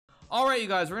All right, you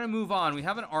guys, we're going to move on. We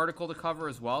have an article to cover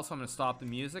as well, so I'm going to stop the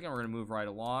music and we're going to move right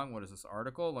along. What is this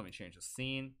article? Let me change the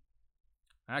scene.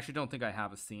 I actually don't think I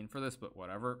have a scene for this, but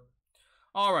whatever.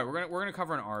 All right, we're going to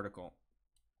cover an article.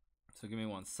 So give me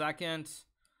 1 second.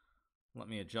 Let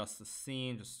me adjust the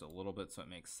scene just a little bit so it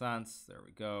makes sense. There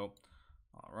we go.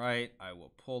 All right, I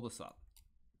will pull this up.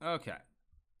 Okay.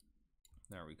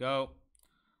 There we go.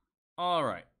 All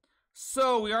right.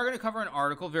 So we are going to cover an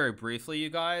article very briefly, you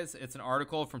guys. It's an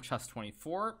article from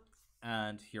Chess24,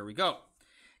 and here we go.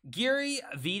 Giri,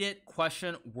 Vidit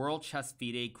question World Chess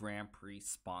Fide Grand Prix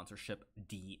sponsorship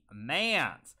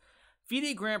demands.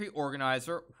 Fide Grand Prix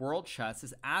organizer World Chess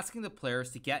is asking the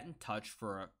players to get in touch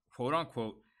for a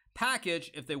quote-unquote package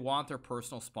if they want their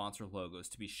personal sponsor logos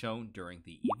to be shown during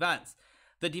the events.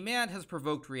 The demand has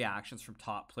provoked reactions from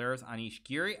top players Anish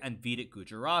Giri and Vidit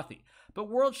Gujarati, but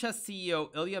World Chess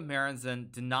CEO Ilya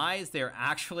Marinzin denies they are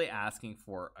actually asking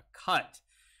for a cut.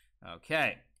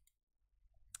 Okay,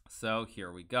 so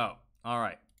here we go. All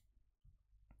right.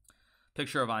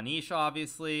 Picture of Anish,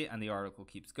 obviously, and the article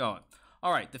keeps going.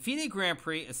 All right, the Fide Grand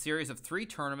Prix, a series of 3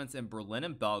 tournaments in Berlin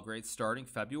and Belgrade starting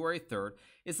February 3rd,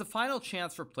 is the final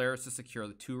chance for players to secure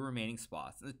the 2 remaining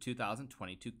spots in the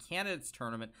 2022 Candidates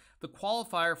Tournament, the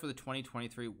qualifier for the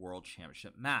 2023 World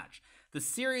Championship match. The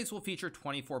series will feature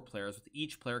 24 players, with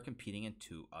each player competing in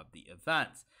 2 of the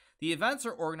events. The events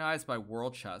are organized by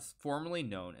World Chess, formerly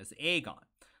known as Aegon.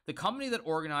 The company that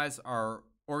organized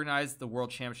the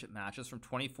World Championship matches from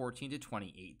 2014 to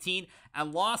 2018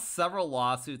 and lost several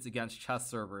lawsuits against chess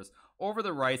servers over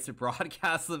the rights to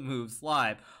broadcast the moves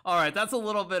live. All right, that's a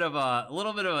little bit of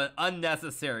an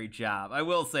unnecessary jab. I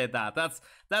will say that. That's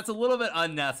a little bit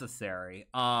unnecessary.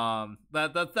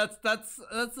 That's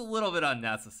a little bit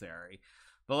unnecessary.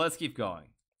 But let's keep going.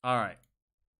 All right.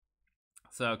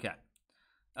 So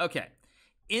okay.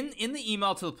 In the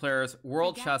email to the players,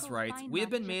 World Chess writes, we have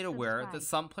been made aware that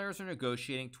some players are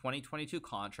negotiating 2022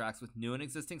 contracts with new and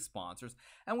existing sponsors,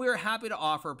 and we are happy to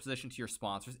offer a position to your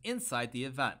sponsors inside the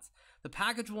events. The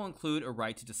package will include a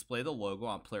right to display the logo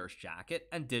on player's jacket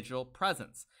and digital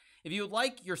presence. If you would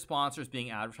like your sponsors being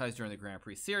advertised during the Grand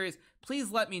Prix series,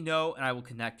 please let me know and I will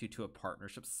connect you to a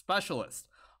partnership specialist.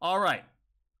 All right.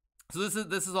 So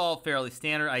this is all fairly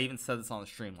standard. I even said this on the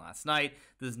stream last night.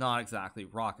 This is not exactly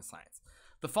rocket science.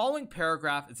 The following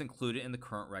paragraph is included in the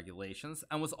current regulations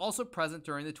and was also present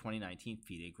during the 2019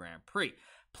 Fide Grand Prix.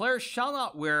 Players shall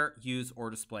not wear, use,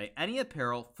 or display any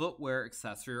apparel, footwear,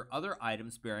 accessory, or other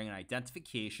items bearing an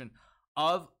identification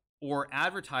of or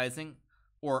advertising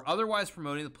or otherwise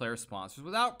promoting the player's sponsors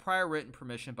without prior written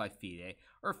permission by Fide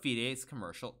or Fide's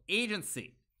commercial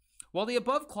agency. While the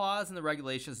above clause in the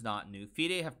regulation is not new,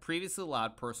 Fide have previously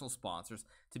allowed personal sponsors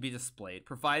to be displayed,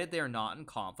 provided they are not in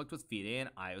conflict with Fide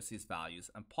and IOC's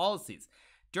values and policies.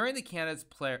 During the candidates,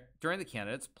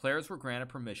 players were granted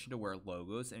permission to wear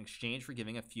logos in exchange for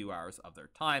giving a few hours of their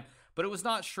time, but it was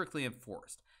not strictly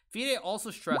enforced. Fide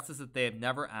also stresses that they have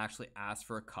never actually asked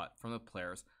for a cut from the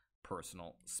players'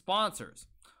 personal sponsors.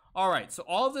 All right, so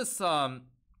all of this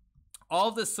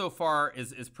so far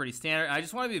is pretty standard. I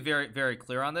just want to be very, very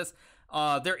clear on this.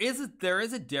 There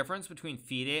is a difference between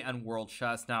Fide and World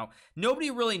Chess. Now, nobody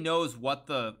really knows what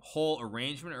the whole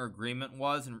arrangement or agreement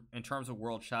was in terms of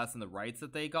World Chess and the rights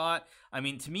that they got. I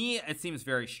mean, to me, it seems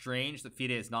very strange that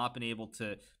Fide has not been able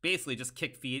to basically just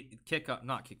that Fide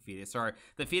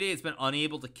has been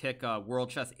unable to kick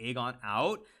World Chess Aegon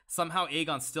out. Somehow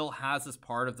Aegon still has this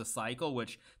part of the cycle,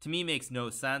 which to me makes no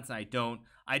sense, and I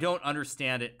don't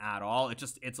understand it at all.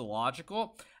 It's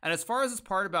illogical. And as far as this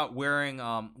part about wearing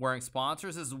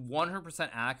sponsors is 100%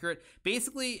 accurate.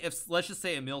 Basically, if let's just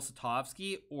say Emil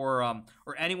Satovsky or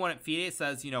anyone at Fide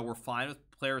says, we're fine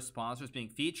with player sponsors being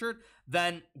featured,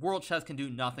 then World Chess can do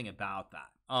nothing about that.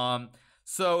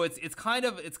 So it's kind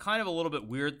of a little bit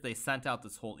weird that they sent out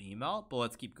this whole email, but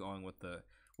let's keep going with the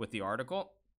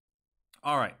article.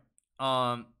 All right.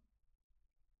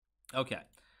 Okay.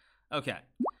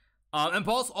 And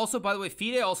also, by the way,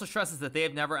 Fide also stresses that they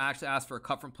have never actually asked for a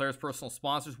cut from players' personal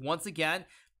sponsors. Once again,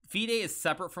 Fide is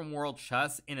separate from World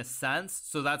Chess in a sense,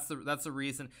 so that's the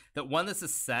reason that when this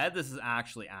is said, this is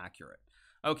actually accurate.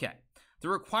 Okay. The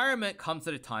requirement comes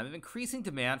at a time of increasing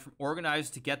demand from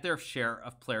organizers to get their share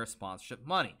of player sponsorship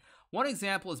money. One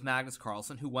example is Magnus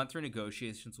Carlsen, who went through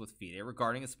negotiations with Fide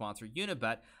regarding his sponsor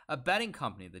Unibet, a betting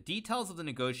company. The details of the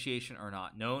negotiation are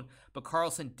not known, but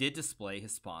Carlsen did display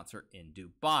his sponsor in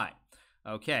Dubai.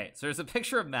 Okay, so there's a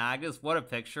picture of Magnus. What a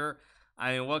picture.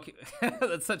 I mean,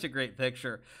 that's such a great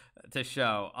picture to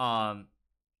show.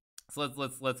 So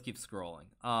let's keep scrolling.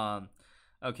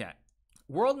 Okay.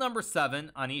 World number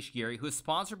 7, Anish Giri, who is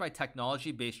sponsored by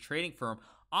technology-based trading firm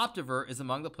Optiver is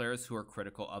among the players who are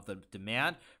critical of the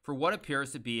demand for what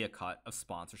appears to be a cut of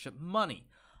sponsorship money.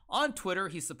 On Twitter,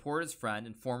 he supported his friend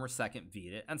and former second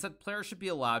Vidit and said players should be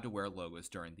allowed to wear logos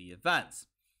during the events.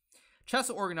 Chess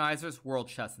organizers, World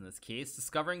Chess in this case,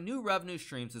 discovering new revenue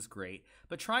streams is great,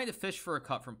 but trying to fish for a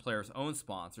cut from players' own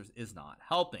sponsors is not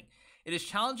helping. It is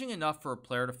challenging enough for a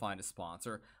player to find a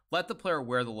sponsor. Let the player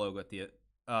wear the logo at the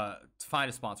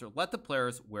Let the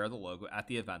players wear the logo at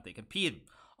the event they compete in.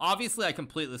 Obviously, I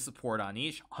completely support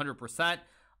Anish, 100%,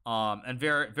 and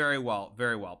very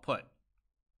well put.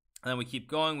 And then we keep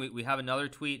going. We have another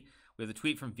tweet. We have a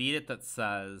tweet from Vidit that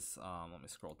says, let me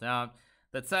scroll down,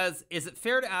 that says, is it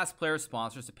fair to ask player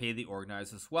sponsors to pay the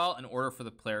organizers as well in order for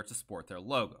the player to sport their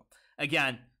logo?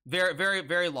 Again,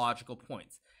 very logical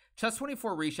points.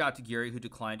 Chess24 reached out to Giri, who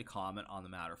declined to comment on the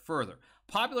matter further.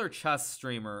 Popular chess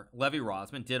streamer Levi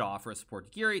Rosman did offer his support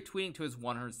to Giri, tweeting to his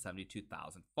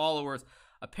 172,000 followers.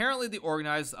 Apparently, the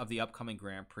organizers of the upcoming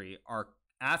Grand Prix are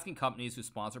asking companies who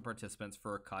sponsor participants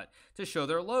for a cut to show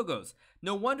their logos.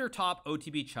 No wonder top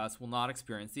OTB chess will not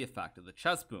experience the effect of the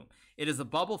chess boom. It is a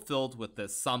bubble filled with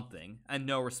this something and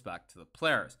no respect to the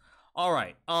players. All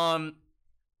right.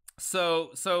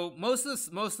 So most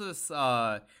of this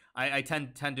I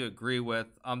tend to agree with.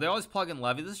 They always plug in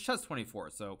Levy. This is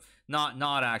Chess24, so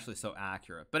not actually so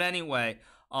accurate. But anyway,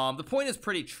 the point is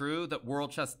pretty true that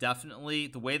World Chess definitely,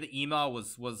 the way the email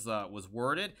was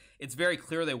worded, it's very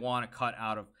clear they want to cut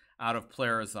out of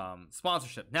players'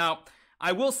 sponsorship. Now,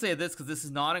 I will say this because this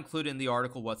is not included in the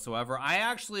article whatsoever. I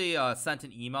actually sent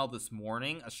an email this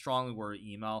morning, a strongly worded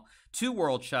email to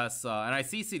World Chess, and I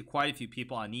CC'd quite a few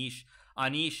people, Anish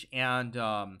and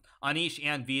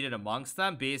Vidit amongst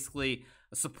them, basically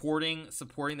supporting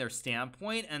their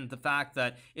standpoint and the fact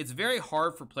that it's very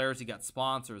hard for players to get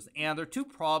sponsors. And there are two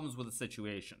problems with the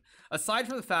situation. Aside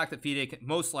from the fact that Fide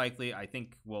most likely, I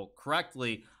think, will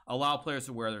correctly allow players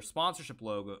to wear their sponsor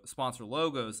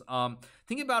logos,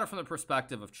 think about it from the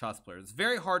perspective of chess players. It's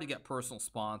very hard to get personal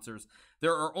sponsors.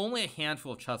 There are only a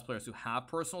handful of chess players who have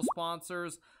personal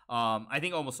sponsors. I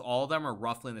think almost all of them are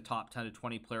roughly in the top 10 to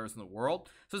 20 players in the world.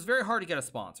 So it's very hard to get a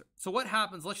sponsor. So what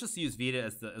happens, let's just use Vidit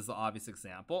as the obvious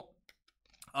example.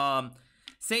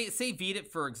 Say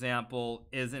Vidit, for example,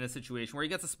 is in a situation where he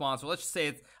gets a sponsor. Let's just say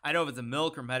it's, I don't know if it's a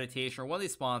Milk or Meditation or one of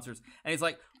these sponsors, and he's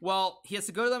like, well, he has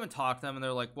to go to them and talk to them, and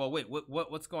they're like, well, wait,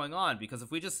 what's going on? Because if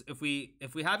we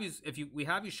have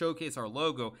you showcase our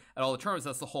logo at all the tournaments,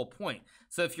 that's the whole point.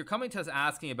 So if you're coming to us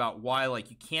asking about why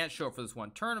you can't show up for this one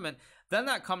tournament, then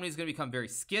that company is going to become very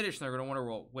skittish, and they're going to wonder,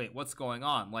 well, wait, what's going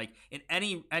on? Like in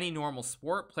any normal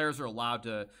sport, players are allowed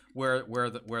to wear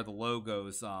the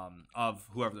logos of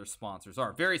whoever their sponsors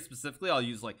are. Very specifically, I'll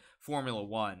use Formula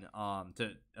One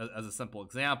as a simple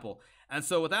example. And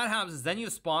so what that happens is then you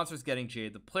have sponsors getting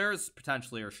jaded. The players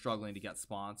potentially are struggling to get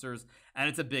sponsors, and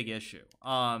it's a big issue.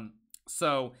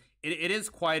 So it is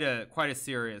quite a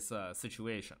serious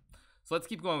situation. So let's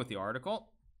keep going with the article.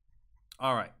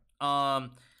 All right.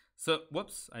 So,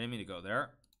 whoops, I didn't mean to go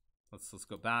there. Let's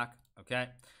go back. Okay.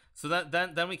 So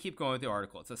then we keep going with the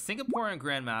article. It says Singaporean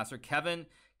Grandmaster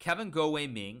Kevin Go Wei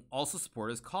Ming also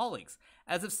supported his colleagues.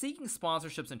 As if seeking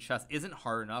sponsorships in chess isn't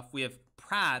hard enough, we have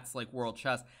prats like World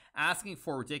Chess asking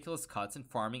for ridiculous cuts and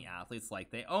farming athletes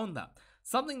like they own them.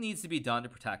 Something needs to be done to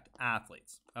protect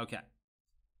athletes. Okay.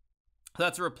 So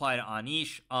that's a reply to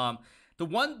Anish. The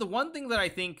one thing that I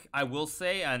think I will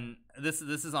say, and this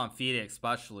is on Fide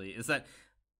especially, is that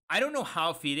I don't know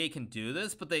how Fide can do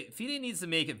this, but Fide needs to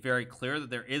make it very clear that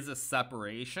there is a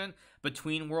separation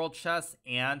between World Chess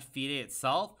and Fide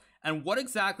itself, and what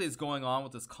exactly is going on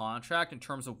with this contract in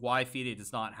terms of why Fide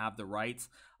does not have the rights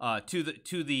to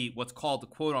the what's called the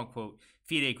quote-unquote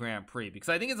Fide Grand Prix, because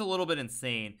I think it's a little bit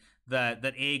insane that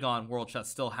Aegon World Chess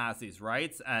still has these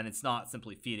rights, and it's not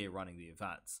simply Fide running the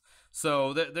events.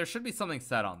 So there should be something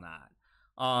said on that.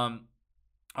 All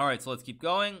right, so let's keep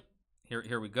going.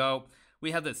 Here we go.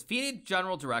 We have this. Fide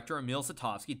General Director Emil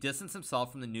Satovsky distanced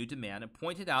himself from the new demand and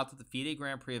pointed out that the Fide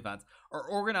Grand Prix events are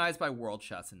organized by World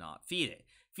Chess and not Fide.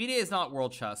 Fide is not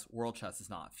World Chess is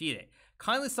not Fide.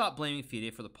 Kindly stop blaming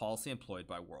Fide for the policy employed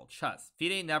by World Chess.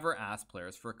 Fide never asked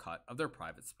players for a cut of their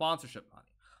private sponsorship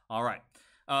money. All right.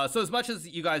 So as much as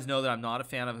you guys know that I'm not a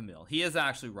fan of Emil, he is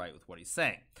actually right with what he's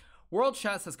saying. World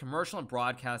Chess has commercial and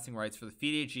broadcasting rights for the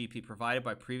Fide GP provided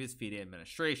by previous Fide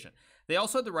administration. They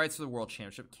also had the rights for the World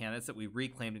Championship candidates that we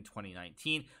reclaimed in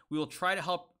 2019. We will try to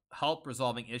help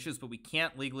resolving issues, but we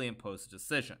can't legally impose a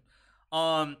decision.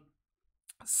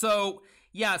 So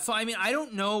I mean, I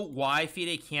don't know why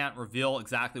Fide can't reveal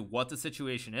exactly what the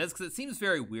situation is, because it seems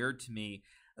very weird to me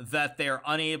that they're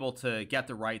unable to get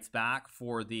the rights back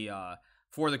for the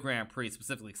for the Grand Prix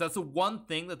specifically, because that's the one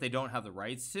thing that they don't have the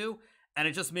rights to, and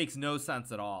it just makes no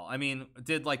sense at all. I mean,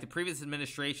 did like the previous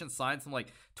administration sign some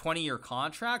like 20-year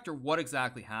contract, or what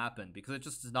exactly happened? Because it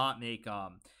just does not make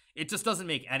it just doesn't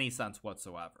make any sense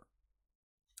whatsoever.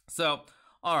 So,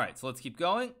 all right, so let's keep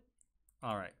going.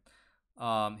 All right,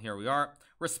 here we are.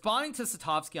 Responding to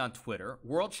Satovsky on Twitter,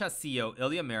 World Chess CEO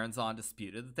Ilya Marinzan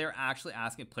disputed that they're actually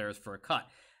asking players for a cut.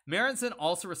 Marinzan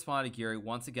also responded to Giri,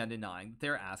 once again denying that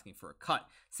they're asking for a cut,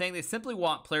 saying they simply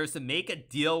want players to make a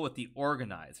deal with the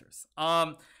organizers.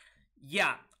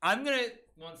 Yeah, I'm gonna,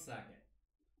 one second.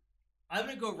 I'm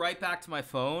gonna go right back to my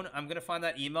phone. I'm gonna find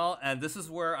that email, and this is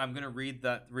where I'm gonna read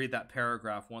that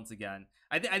paragraph once again.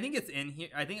 I think it's in here.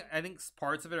 I think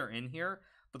parts of it are in here,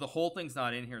 but the whole thing's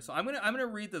not in here. So I'm gonna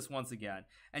read this once again,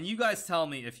 and you guys tell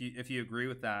me if you agree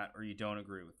with that or you don't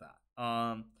agree with that.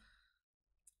 I'm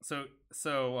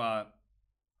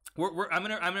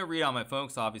gonna read on my phone,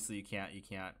 because obviously you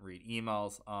can't read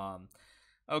emails.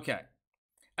 Okay,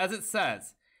 as it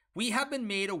says, we have been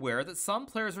made aware that some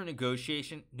players are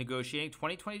negotiating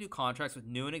 2022 contracts with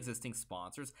new and existing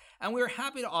sponsors, and we are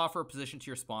happy to offer a position to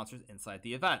your sponsors inside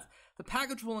the event. The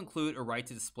package will include a right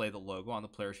to display the logo on the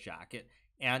player's jacket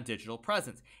and digital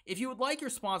presence. If you would like your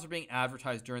sponsor being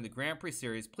advertised during the Grand Prix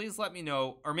series, please let me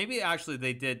know. Or maybe actually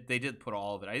they did put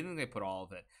all of it. I didn't think they put all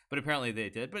of it, but apparently they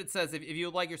did. But it says, if you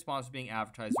would like your sponsor being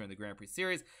advertised during the Grand Prix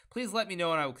series, please let me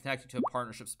know and I will connect you to a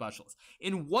partnership specialist.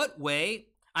 In what way?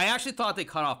 I actually thought they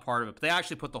cut off part of it, but they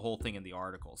actually put the whole thing in the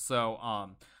article. So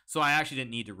I actually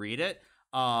didn't need to read it.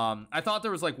 I thought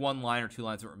there was like one line or two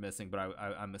lines that were missing, but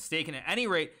I'm mistaken. At any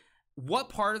rate, what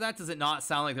part of that does it not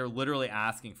sound like they're literally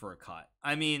asking for a cut?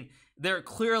 I mean, they're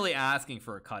clearly asking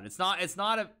for a cut. It's not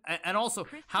and also,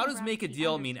 how does make a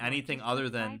deal mean anything other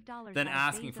than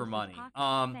asking for money?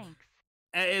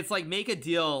 It's like, make a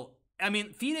deal. I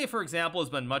mean, Fide, for example, has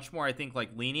been much more, I think,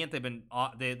 like, lenient. They've been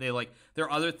they like, there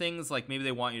are other things, like maybe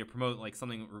they want you to promote like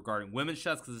something regarding women's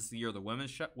chess because this is the year of the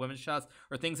women's chess,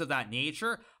 or things of that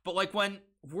nature. But like when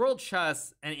World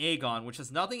Chess and Aegon, which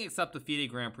is nothing except the Fide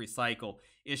Grand Prix cycle,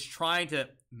 is trying to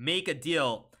make a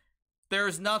deal,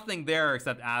 there's nothing there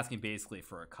except asking basically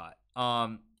for a cut.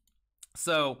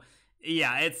 So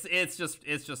yeah, it's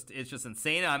just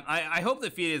insane. I hope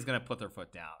that Fide is going to put their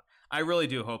foot down. I really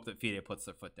do hope that Fide puts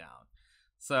their foot down.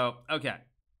 So, okay.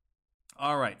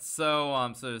 All right.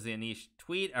 So there's the Anish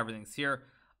tweet. Everything's here.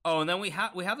 Oh, and then we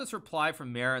have this reply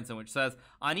from Marinzan, which says,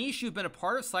 Anish, you've been a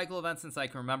part of cycle events since I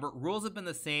can remember. Rules have been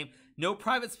the same. No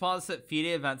private sponsors at Fide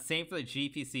events. Same for the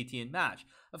GP, CT, and match.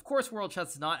 Of course, World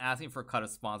Chess is not asking for a cut of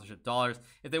sponsorship dollars.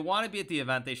 If they want to be at the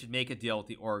event, they should make a deal with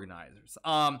the organizers.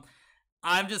 I'm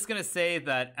just gonna say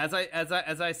that as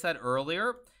I said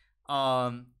earlier,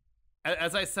 and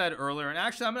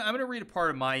actually, I'm gonna read a part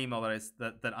of my email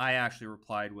that I actually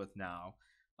replied with now.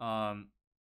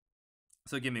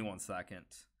 So give me 1 second.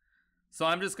 So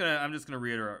I'm just gonna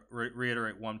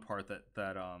reiterate one part that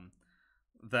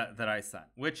I sent,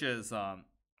 which is 1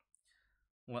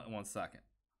 second.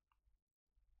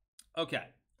 Okay,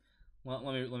 let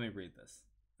me read this.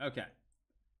 Okay,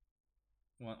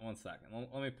 one second.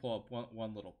 Let me pull up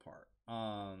one little part.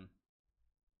 1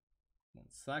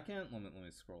 second. Let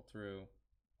me scroll through.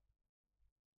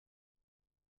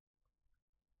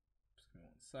 Just give me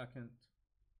 1 second.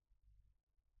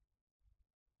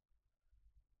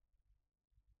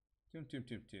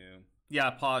 Yeah,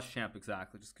 pause champ,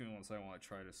 exactly. Just give me 1 second while I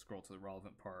try to scroll to the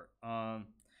relevant part.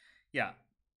 Yeah.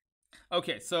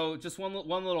 Okay, so just one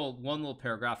little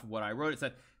paragraph of what I wrote.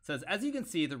 It says, as you can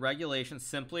see, the regulations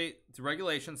simply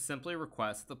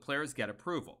request that the players get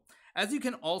approval. As you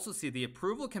can also see, the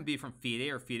approval can be from Fide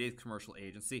or Fide's commercial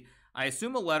agency. I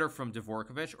assume a letter from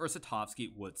Dvorkovich or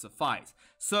Satovsky would suffice.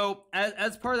 So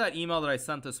as part of that email that I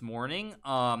sent this morning,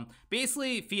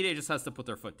 basically Fide just has to put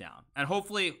their foot down, and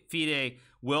hopefully Fide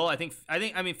will. I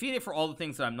mean, Fide, for all the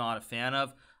things that I'm not a fan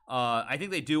of, I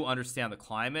think they do understand the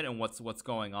climate and what's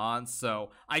going on.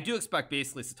 So I do expect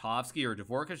basically Satovsky or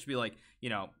Dvorkovich to be like, you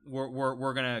know,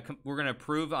 we're gonna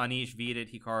approve Anish,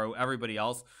 Vidit, Hikaru, everybody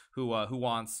else who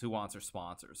wants their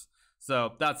sponsors.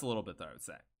 So that's a little bit that I would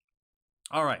say.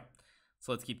 All right,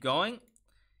 so let's keep going.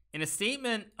 In a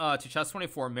statement to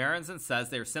Chess24, Marinzan says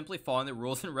they are simply following the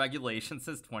rules and regulations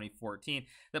since 2014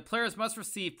 that players must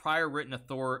receive prior written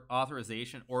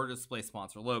authorization or display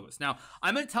sponsor logos. Now,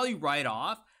 I'm going to tell you right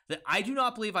off that I do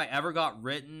not believe I ever got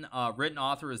written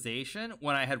authorization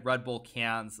when I had Red Bull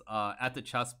cans at the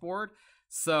chessboard.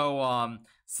 So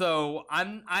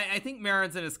I think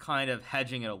Marinzan is kind of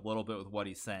hedging it a little bit with what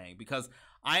he's saying, because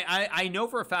I know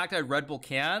for a fact I had Red Bull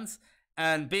cans.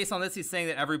 And based on this, he's saying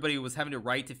that everybody was having to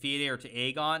write to Fide or to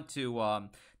Aegon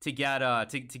to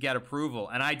get approval,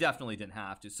 and I definitely didn't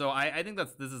have to. So I think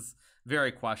this is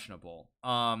very questionable.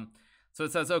 So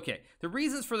it says, okay, the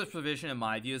reasons for this provision, in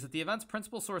my view, is that the event's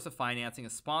principal source of financing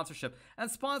is sponsorship,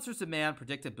 and sponsors demand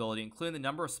predictability, including the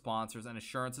number of sponsors and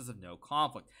assurances of no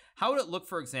conflict. How would it look,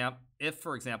 for example, if,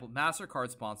 MasterCard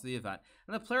sponsored the event,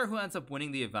 and the player who ends up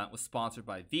winning the event was sponsored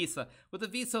by Visa, with the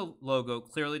Visa logo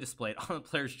clearly displayed on the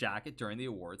player's jacket during the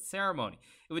awards ceremony?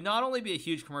 It would not only be a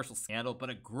huge commercial scandal, but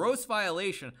a gross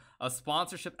violation of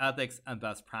sponsorship ethics and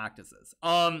best practices.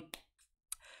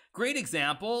 Great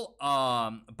example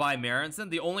by Marenson.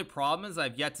 The only problem is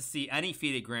I've yet to see any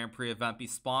Fide Grand Prix event be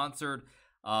sponsored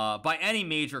by any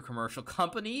major commercial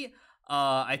company.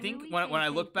 I think when I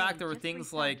look back, there were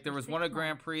things like there was one of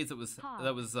Grand Prix that was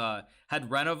had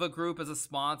Renova Group as a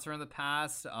sponsor in the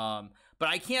past, but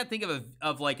I can't think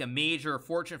of like a major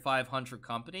Fortune 500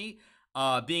 company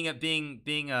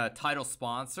being a title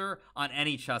sponsor on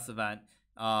any chess event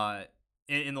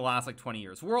in the last like 20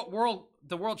 years.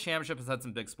 The World Championship has had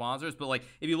some big sponsors, but like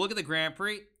if you look at the Grand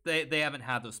Prix, they haven't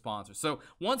had those sponsors. So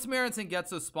once Marenson gets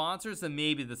those sponsors, then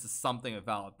maybe this is something a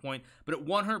valid point, but it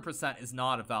 100% is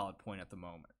not a valid point at the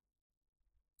moment.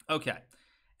 Okay.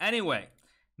 Anyway,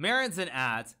 Marenson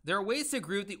adds, there are ways to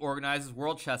agree with the organizers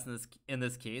World Chess in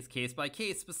this case by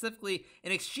case, specifically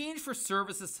in exchange for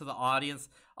services to the audience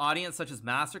such as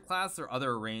masterclass or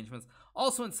other arrangements.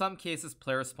 Also, in some cases,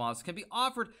 player sponsors can be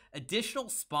offered additional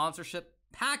sponsorship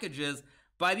packages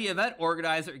by the event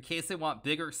organizer in case they want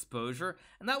bigger exposure,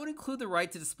 and that would include the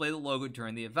right to display the logo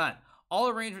during the event. All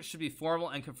arrangements should be formal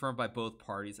and confirmed by both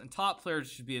parties, and top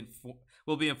players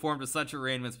will be informed of such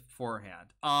arrangements beforehand.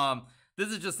 This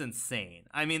is just insane.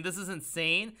 I mean, this is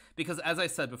insane because, as I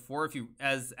said before,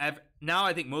 now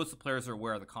I think most of the players are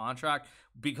aware of the contract,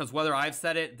 because whether I've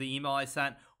said it, the email I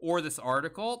sent, or this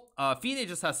article, Fide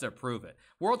just has to approve it.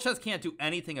 World Chess can't do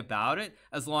anything about it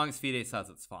as long as Fide says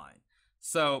it's fine.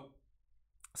 So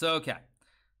okay.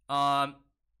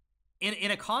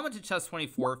 In a comment to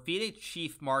Chess24, Fide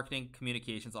Chief Marketing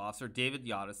Communications Officer David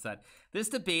Yotta said, "This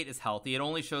debate is healthy. It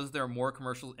only shows there are more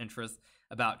commercial interests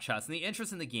about chess, and the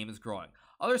interest in the game is growing.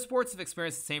 Other sports have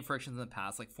experienced the same frictions in the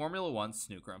past, like Formula One,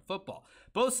 snooker, and football.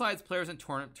 Both sides, players and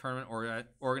tournament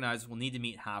organizers, will need to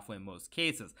meet halfway in most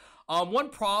cases." One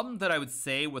problem that I would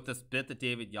say with this bit that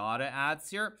David Yotta adds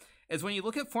here is when you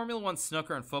look at Formula One,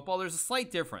 snooker, and football, there's a slight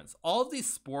difference. All of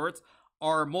these sports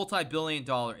are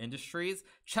multi-billion-dollar industries.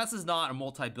 Chess is not a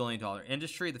multi-billion-dollar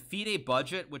industry. The FIDE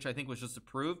budget, which I think was just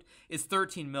approved, is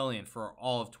 $13 million for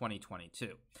all of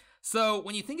 2022. So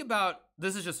when you think about,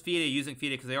 this is just FIDE using FIDE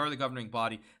because they are the governing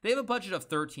body, they have a budget of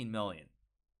 $13 million.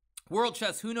 World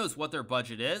Chess, who knows what their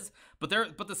budget is, but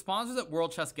the sponsors that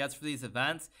World Chess gets for these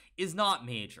events is not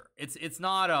major. It's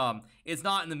not in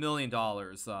the $1 million.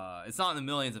 It's not in the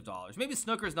millions of dollars. Maybe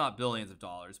snooker's not billions of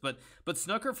dollars, but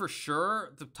snooker for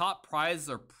sure, the top prizes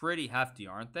are pretty hefty,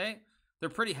 aren't they? They're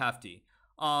pretty hefty.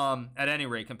 At any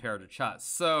rate compared to chess.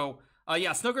 So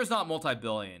yeah, snooker's not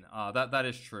multi-billion. That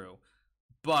is true.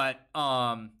 But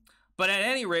at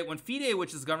any rate, when FIDE,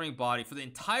 which is the governing body for the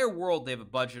entire world, they have a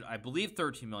budget, I believe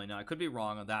 $13 million. Now, I could be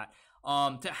wrong on that.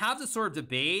 To have this sort of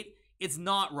debate, it's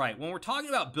not right. When we're talking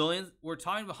about billions, we're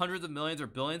talking about hundreds of millions or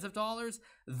billions of dollars,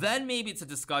 then maybe it's a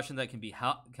discussion that can be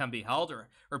held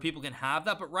or people can have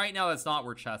that. But right now, that's not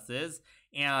where chess is.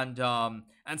 And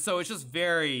so it's just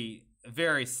very,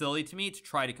 very silly to me to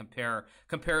try to compare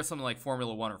something like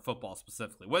Formula One or football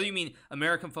specifically. Whether you mean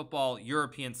American football,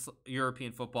 European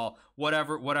football,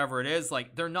 whatever it is,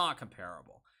 like they're not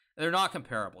comparable. They're not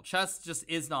comparable. Chess just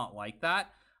is not like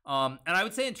that. And I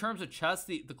would say in terms of chess,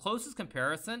 the closest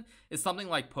comparison is something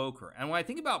like poker. And when I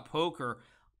think about poker,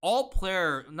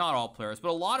 not all players, but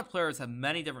a lot of players have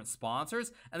many different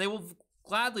sponsors, and they will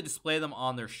gladly display them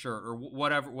on their shirt or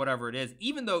whatever it is,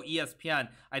 even though ESPN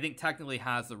I think technically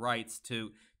has the rights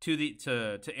to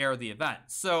air the event.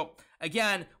 So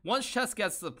again, once chess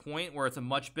gets to the point where it's a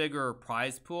much bigger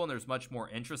prize pool and there's much more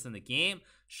interest in the game,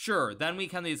 sure, then we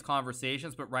can have these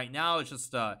conversations. But right now, it's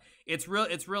just it's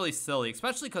really silly,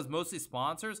 especially because most of these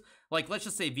sponsors, like let's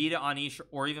just say Vita, Anish,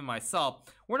 or even myself,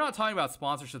 we're not talking about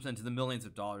sponsorships into the millions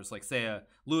of dollars, like say a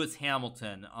Lewis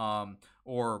Hamilton,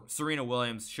 or Serena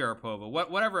Williams, Sharapova,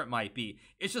 whatever it might be.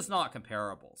 It's just not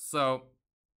comparable. So,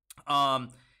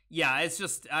 yeah, it's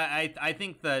just I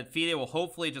think that FIDE will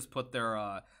hopefully just put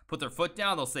their foot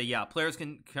down. They'll say, yeah, players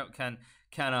can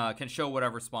show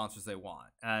whatever sponsors they want,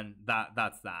 and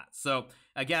that's that. So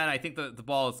again, I think the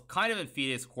ball is kind of in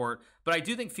FIDE's court, but I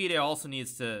do think FIDE also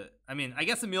needs to. I mean, I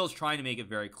guess Emil's trying to make it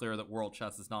very clear that World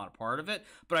Chess is not a part of it,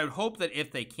 but I would hope that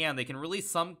if they can release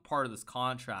some part of this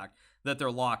contract that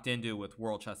they're locked into with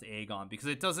World Chess Aegon, because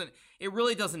it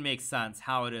really doesn't make sense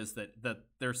how it is that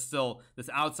there's still this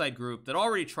outside group that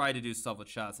already tried to do stuff with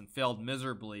chess and failed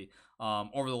miserably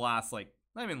over the last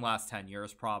last 10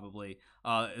 years probably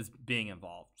is being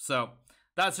involved. So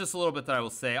that's just a little bit that I will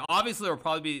say. Obviously there'll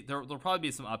probably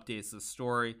be some updates to the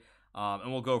story,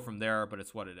 and we'll go from there, but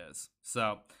it's what it is.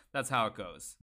 So that's how it goes.